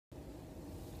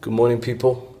Good morning,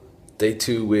 people. Day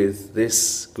 2 with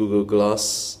this Google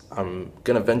Glass. I'm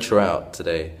gonna venture out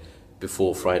today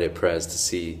before Friday prayers to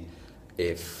see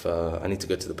if I need to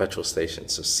go to the petrol station.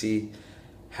 So see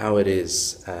how it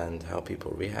is and how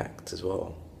people react as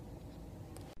well.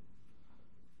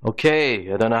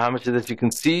 Okay, I don't know how much of this you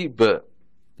can see, but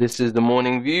this is the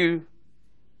morning view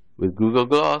with Google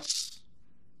Glass.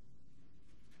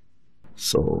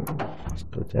 So let's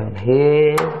go down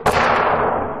here.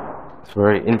 It's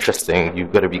very interesting.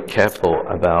 You've got to be careful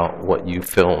about what you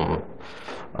film.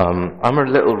 I'm a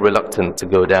little reluctant to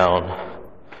go down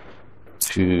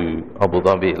to Abu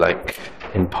Dhabi like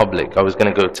in public. I was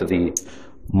going to go to the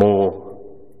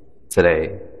mall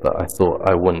today, but I thought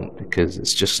I wouldn't because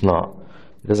it's just not,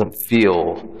 it doesn't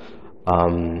feel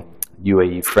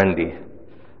UAE friendly.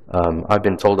 I've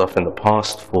been told off in the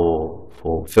past for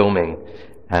filming,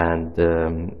 and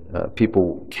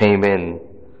people came in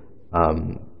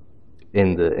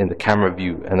the camera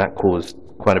view, and that caused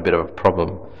quite a bit of a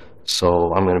problem.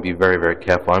 So I'm going to be very, very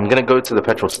careful. I'm going to go to the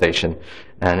petrol station,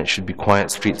 and it should be quiet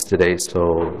streets today,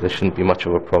 so there shouldn't be much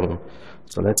of a problem.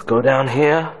 So let's go down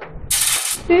here.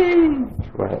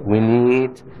 Right, we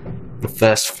need the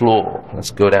first floor.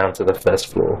 Let's go down to the first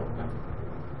floor.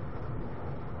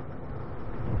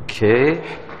 Okay.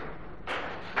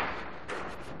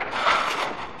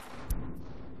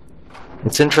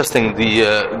 It's interesting, the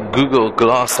Google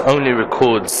Glass only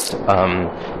records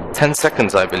 10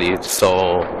 seconds, I believe,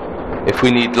 so if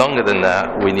we need longer than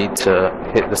that, we need to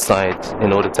hit the side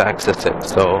in order to access it.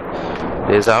 So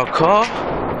here's our car.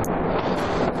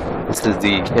 This is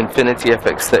the Infiniti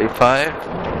FX35.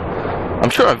 I'm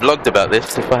sure I've vlogged about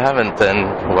this. If I haven't, then,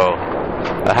 well,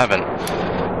 I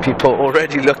haven't. People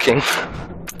already looking.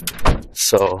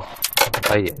 So,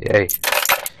 hey.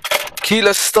 Key,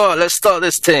 let's start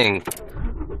this thing.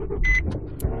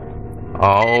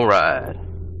 Alright.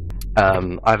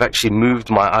 I've actually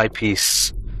moved my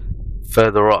eyepiece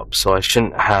further up, so I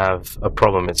shouldn't have a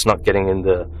problem. It's not getting in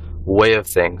the way of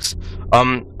things.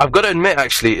 I've got to admit,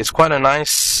 actually, it's quite a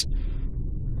nice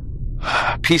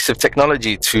piece of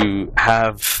technology to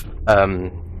have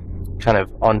kind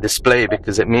of on display,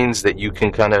 because it means that you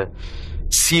can kind of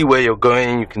see where you're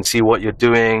going, you can see what you're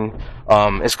doing.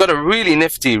 It's got a really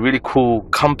nifty, really cool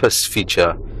compass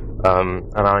feature,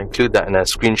 and I'll include that in a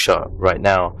screenshot right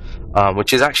now,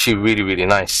 which is actually really, really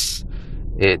nice.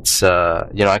 It's, you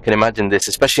know, I can imagine this,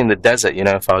 especially in the desert, you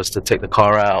know, if I was to take the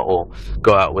car out or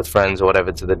go out with friends or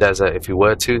whatever to the desert, if you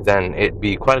were to, then it'd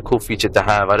be quite a cool feature to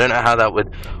have. I don't know how that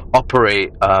would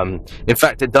operate. In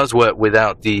fact, it does work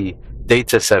without the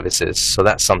data services, so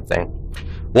that's something.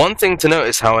 One thing to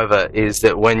notice, however, is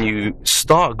that when you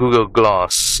start Google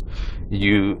Glass,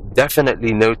 you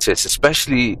definitely notice,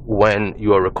 especially when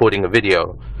you are recording a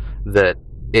video, that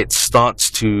it starts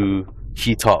to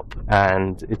heat up,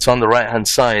 and it's on the right hand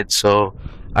side, so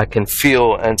I can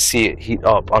feel and see it heat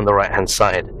up on the right hand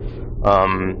side.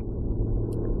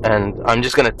 And I'm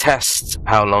just going to test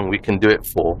how long we can do it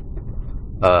for,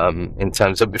 in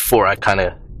terms of before I kind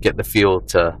of get the feel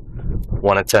to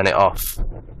want to turn it off.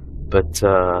 But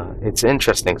it's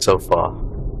interesting so far.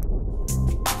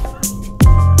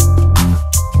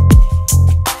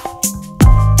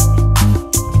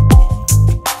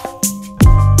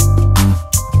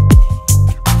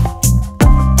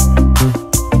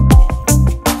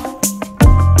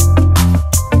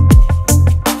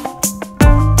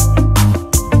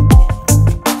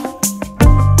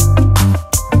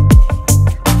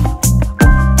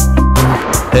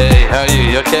 Hey, how are you?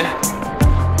 You okay?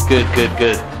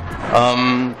 Good.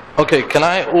 Okay, can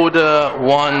I order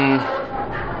one,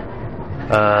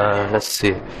 let's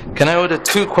see, can I order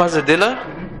 2 quesadilla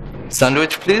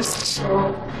sandwich, please?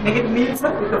 So, make it meal,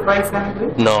 sir, with a fry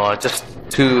sandwich? No, just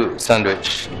 2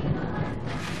 sandwich.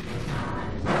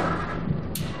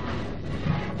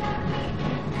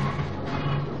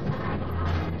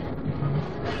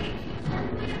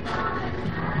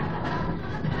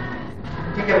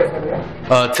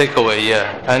 Takeaway,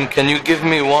 yeah. And can you give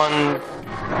me one?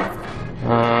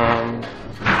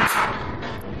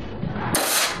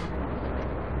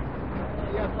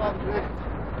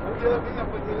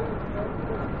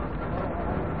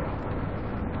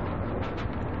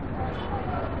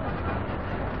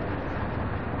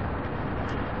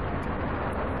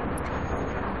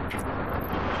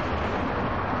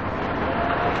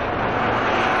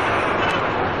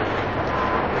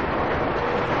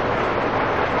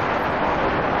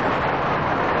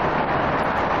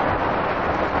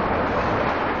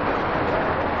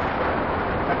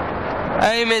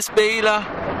 Hey, Miss Beela.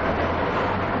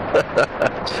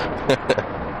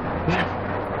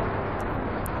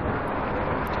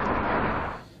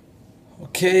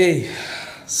 Okay,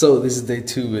 so this is day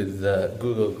 2 with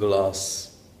Google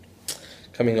Glass.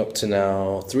 Coming up to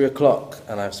now 3 o'clock,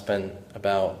 and I've spent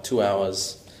about 2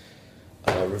 hours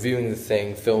reviewing the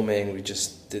thing, filming. We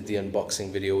just did the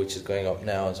unboxing video, which is going up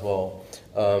now as well.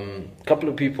 A couple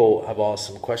of people have asked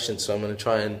some questions, so I'm going to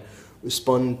try and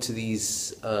respond to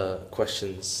these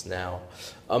questions now.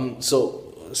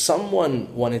 So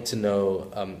someone wanted to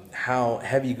know how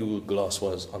heavy Google Glass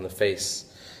was on the face.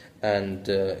 And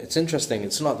it's interesting,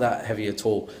 it's not that heavy at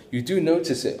all. You do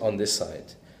notice it on this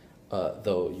side,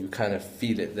 though. You kind of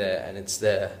feel it there, and it's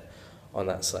there on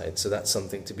that side. So that's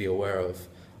something to be aware of.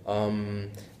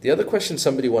 The other question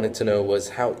somebody wanted to know was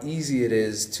how easy it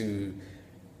is to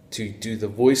do the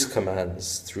voice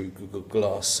commands through Google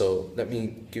Glass. So let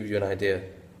me give you an idea.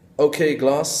 Okay,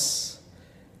 Glass,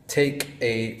 take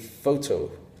a photo,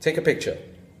 take a picture.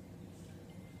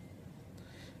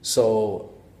 So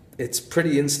it's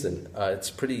pretty instant,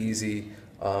 it's pretty easy.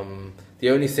 The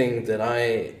only thing that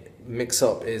I mix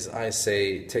up is I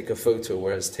say take a photo,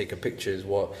 whereas take a picture is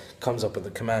what comes up with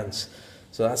the commands.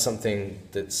 So that's something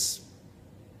that's,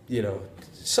 you know,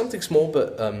 something small,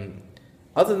 but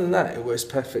other than that, it works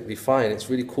perfectly fine. It's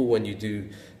really cool when you do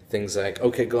things like,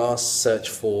 okay, Glass, search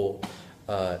for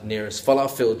nearest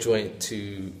falafel joint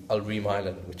to Al Reem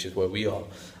Island, which is where we are.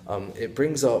 It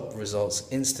brings up results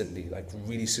instantly, like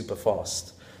really super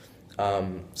fast.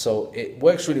 So it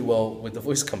works really well with the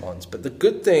voice commands. But the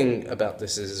good thing about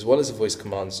this is, as well as the voice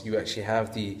commands, you actually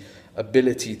have the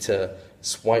ability to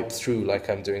swipe through, like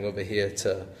I'm doing over here,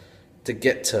 to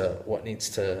get to what needs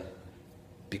to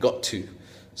be got to.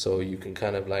 So you can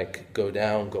kind of like go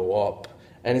down, go up,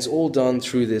 and it's all done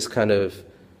through this kind of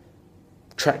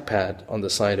trackpad on the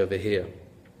side over here.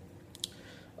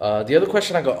 The other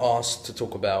question I got asked to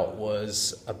talk about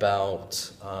was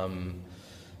about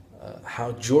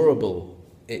how durable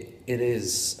it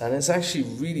is, and it's actually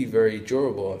really very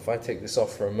durable. If I take this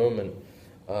off for a moment,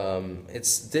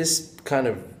 it's this kind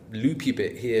of loopy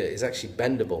bit here is actually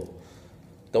bendable.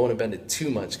 Don't want to bend it too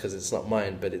much because it's not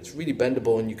mine, but it's really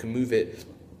bendable, and you can move it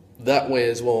that way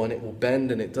as well, and it will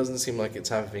bend, and it doesn't seem like it's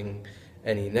having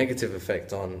any negative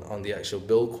effect on the actual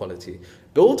build quality.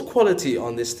 Build quality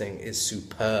on this thing is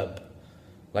superb.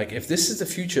 Like, if this is the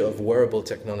future of wearable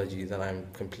technology, then I'm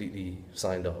completely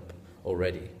signed up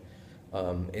already.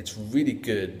 It's really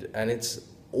good, and it's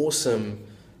awesome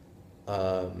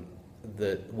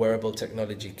that wearable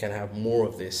technology can have more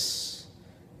of this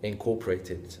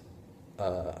incorporated,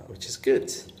 which is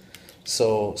good.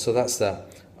 So that's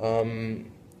that.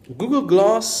 Google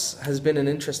Glass has been an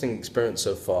interesting experience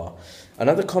so far.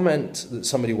 Another comment that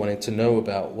somebody wanted to know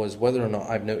about was whether or not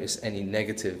I've noticed any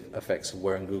negative effects of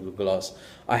wearing Google Glass.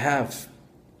 I have,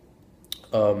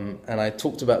 and I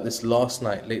talked about this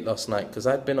late last night, because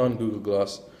I'd been on Google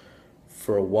Glass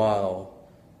for a while.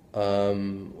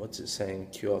 What's it saying?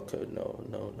 QR code?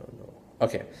 No.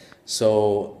 Okay,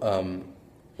 so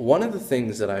one of the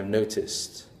things that I've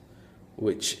noticed,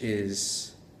 which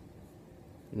is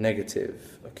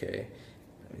negative, okay,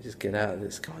 let me just get out of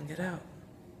this. Come on, get out.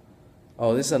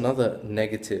 Oh, this is another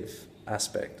negative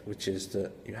aspect, which is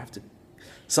that you have to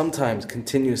sometimes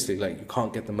continuously, like, you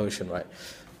can't get the motion right.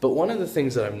 But one of the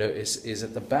things that I've noticed is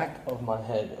at the back of my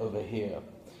head over here,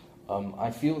 I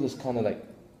feel this kind of like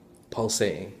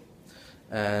pulsating.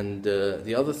 And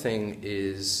the other thing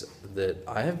is that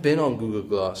I have been on Google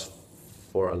Glass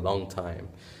for a long time.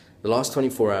 The last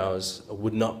 24 hours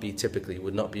would not be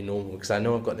normal, because I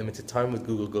know I've got limited time with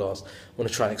Google Glass. I want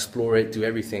to try and explore it, do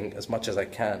everything as much as I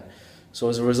can. So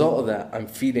as a result of that, I'm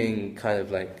feeling kind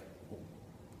of like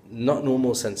not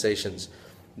normal sensations.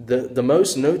 The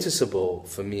most noticeable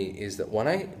for me is that when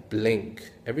I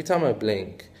blink, every time I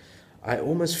blink, I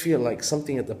almost feel like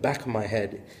something at the back of my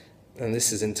head, and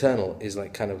this is internal, is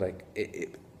like kind of like,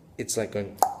 it's like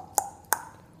going at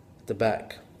the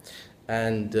back.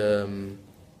 And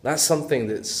that's something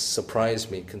that's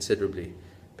surprised me considerably,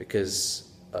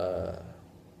 because,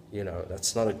 you know,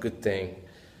 that's not a good thing.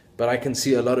 But I can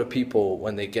see a lot of people,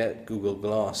 when they get Google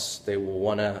Glass, they will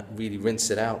want to really rinse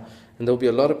it out. And there'll be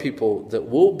a lot of people that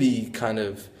will be kind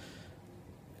of,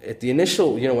 at the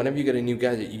initial, you know, whenever you get a new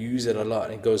gadget, you use it a lot,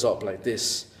 and it goes up like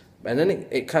this. And then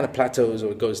it kind of plateaus,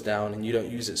 or it goes down, and you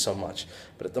don't use it so much.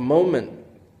 But at the moment,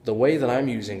 the way that I'm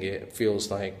using it, it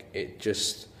feels like it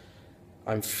just,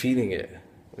 I'm feeling it,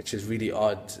 which is really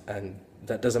odd, and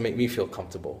that doesn't make me feel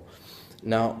comfortable.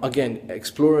 Now, again,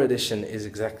 Explorer Edition is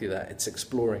exactly that. It's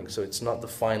exploring, so it's not the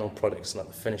final product, it's not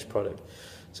the finished product.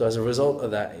 So as a result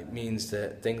of that, it means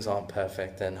that things aren't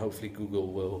perfect, and hopefully Google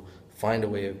will find a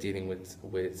way of dealing with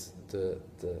the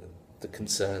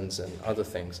concerns and other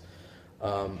things.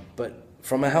 But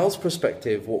From a health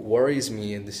perspective, what worries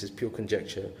me, and this is pure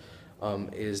conjecture,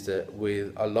 is that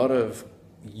with a lot of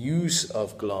use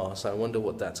of glass, I wonder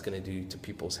what that's going to do to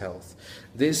people's health.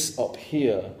 This up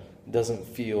here doesn't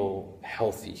feel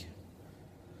healthy.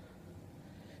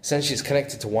 Essentially, it's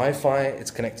connected to Wi-Fi, it's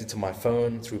connected to my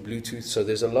phone through Bluetooth, so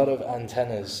there's a lot of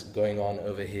antennas going on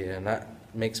over here, and that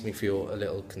makes me feel a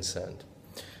little concerned.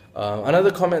 Another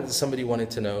comment that somebody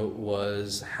wanted to know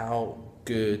was how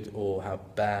good or how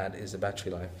bad is the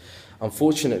battery life.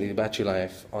 Unfortunately, the battery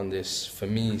life on this, for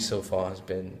me so far, has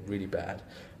been really bad.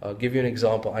 I'll give you an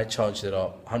example. I charged it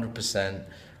up 100%,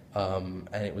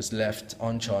 and it was left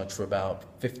on charge for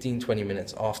about 15-20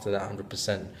 minutes after that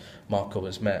 100% marker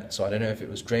was met. So I don't know if it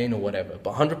was drained or whatever,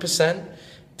 but 100%,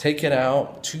 take it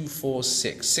out, 2, 4,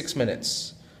 6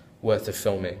 minutes worth of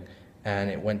filming, and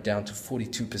it went down to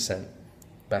 42%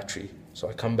 battery. So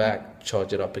I come back,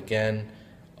 charge it up again,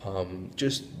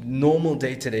 just normal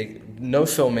day-to-day, no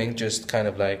filming, just kind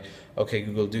of like, okay,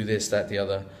 Google, do this, that, the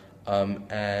other,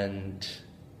 and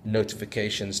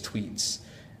notifications, tweets,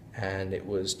 and it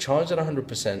was charged at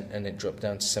 100% and it dropped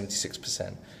down to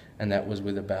 76%, and that was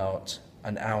with about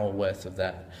an hour worth of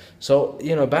that. So,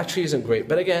 you know, battery isn't great,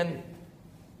 but again,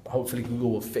 hopefully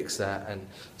Google will fix that and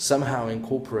somehow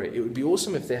incorporate. It would be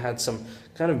awesome if they had some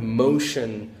kind of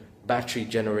motion battery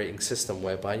generating system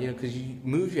whereby, you know, because you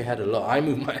move your head a lot, I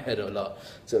move my head a lot,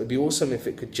 so it would be awesome if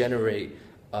it could generate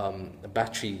a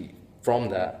battery from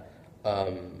that.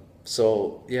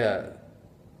 So yeah,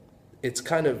 it's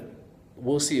kind of,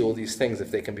 we'll see all these things.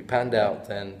 If they can be panned out,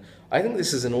 then I think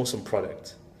this is an awesome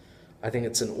product. I think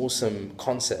it's an awesome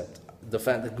concept. The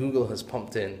fact that Google has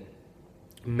pumped in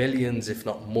millions, if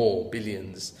not more,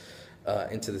 billions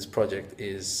into this project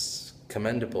is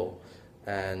commendable.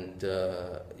 And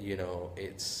you know,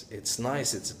 it's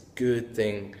nice. It's a good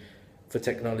thing for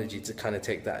technology to kind of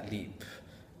take that leap.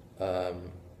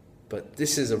 But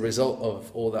this is a result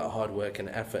of all that hard work and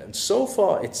effort. And so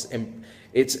far, it's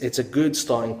a good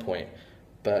starting point.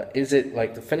 But is it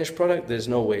like the finished product? There's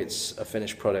no way it's a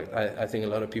finished product. I think a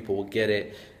lot of people will get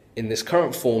it in this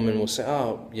current form and will say,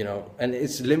 oh, you know, and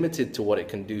it's limited to what it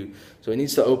can do. So it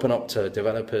needs to open up to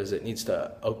developers. It needs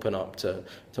to open up to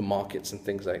markets and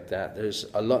things like that. There's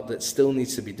a lot that still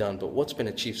needs to be done. But what's been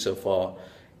achieved so far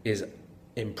is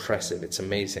impressive. It's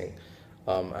amazing.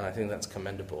 And I think that's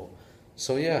commendable.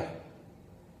 So yeah,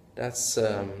 that's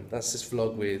this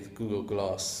vlog with Google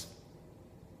Glass.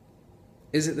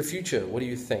 Is it the future? What do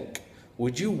you think?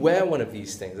 Would you wear one of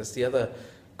these things? That's the other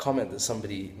comment that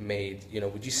somebody made. You know,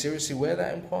 would you seriously wear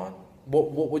that, Imquan?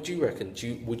 What would you reckon?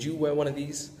 Would you wear one of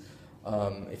these?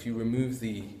 If you remove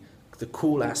the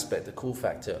cool aspect, the cool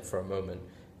factor for a moment,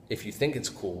 if you think it's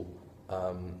cool,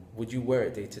 would you wear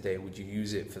it day to day? Would you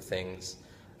use it for things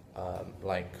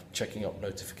like checking up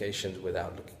notifications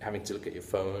without having to look at your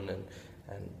phone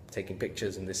and taking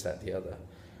pictures and this, that, the other?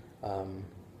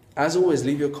 As always,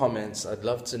 leave your comments. I'd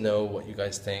love to know what you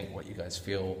guys think, what you guys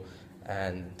feel.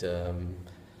 And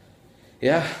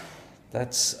yeah,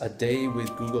 that's a day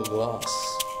with Google Glass.